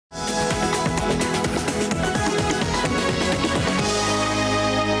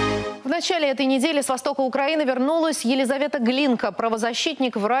начале этой недели с востока Украины вернулась Елизавета Глинка,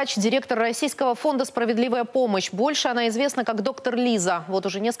 правозащитник, врач, директор Российского фонда «Справедливая помощь». Больше она известна как доктор Лиза. Вот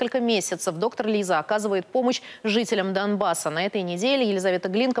уже несколько месяцев доктор Лиза оказывает помощь жителям Донбасса. На этой неделе Елизавета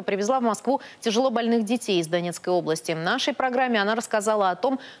Глинка привезла в Москву тяжело больных детей из Донецкой области. В нашей программе она рассказала о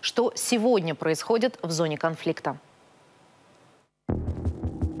том, что сегодня происходит в зоне конфликта.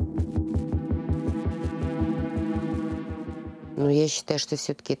 Ну, я считаю, что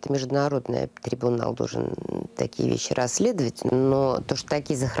все-таки это международный трибунал должен такие вещи расследовать. Но то, что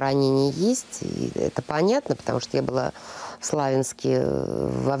такие захоронения есть, это понятно, потому что я была в Славянске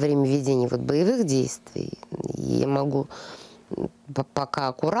во время ведения боевых действий. И я могу пока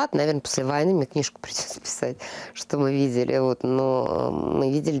аккуратно, наверное, после войны мне книжку придется писать, что мы видели. Но мы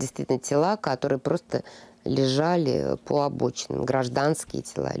видели действительно тела, которые просто лежали по обочинам. Гражданские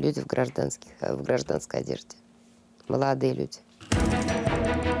тела, люди в гражданской одежде. Молодые люди.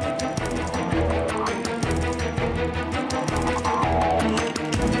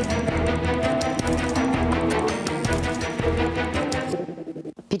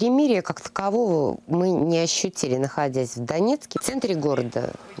 Перемирия как такового мы не ощутили, находясь в Донецке. В центре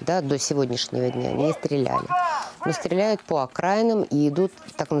города до сегодняшнего дня не стреляли. Но стреляют по окраинам и идут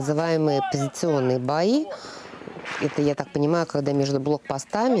так называемые позиционные бои. Это, я так понимаю, когда между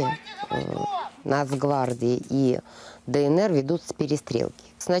блокпостами Нацгвардии и ДНР ведутся перестрелки.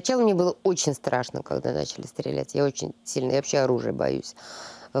 Сначала мне было очень страшно, когда начали стрелять. Я очень сильно, я вообще оружия боюсь.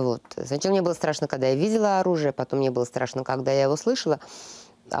 Сначала мне было страшно, когда я видела оружие, потом мне было страшно, когда я его слышала.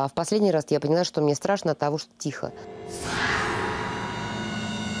 А в последний раз я поняла, что мне страшно от того, что тихо.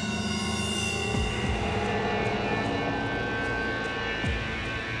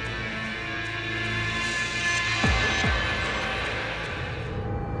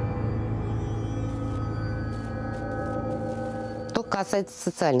 Что касается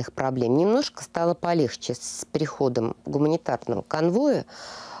социальных проблем, немножко стало полегче с приходом гуманитарного конвоя,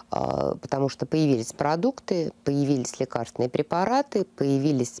 потому что появились продукты, появились лекарственные препараты,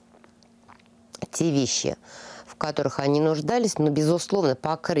 появились те вещи, в которых они нуждались, но, безусловно,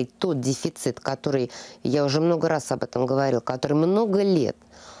 покрыть тот дефицит, который, я уже много раз об этом говорил, который много лет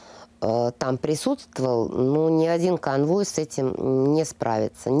там присутствовал, но ни один конвой с этим не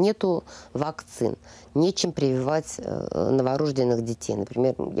справится. Нету вакцин, нечем прививать новорожденных детей.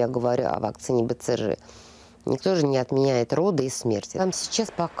 Например, я говорю о вакцине БЦЖ. Никто же не отменяет роды и смерти. Там сейчас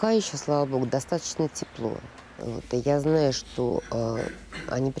пока еще, слава богу, достаточно тепло. И я знаю, что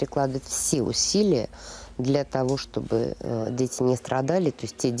они прикладывают все усилия для того, чтобы дети не страдали, то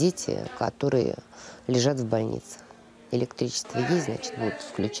есть те дети, которые лежат в больницах. Электричество есть, значит, будут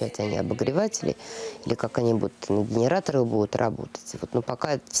включать они обогреватели, или как они будут, генераторы будут работать. Но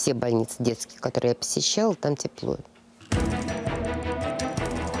пока все больницы детские, которые я посещала, там тепло.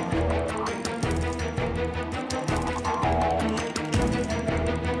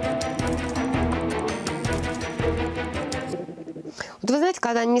 Вы знаете,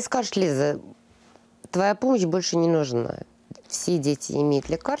 когда они мне скажут: Лиза, твоя помощь больше не нужна. Все дети имеют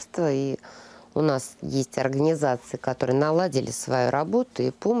лекарства, и у нас есть организации, которые наладили свою работу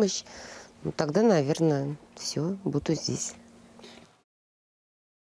и помощь. Тогда, наверное, все, буду здесь.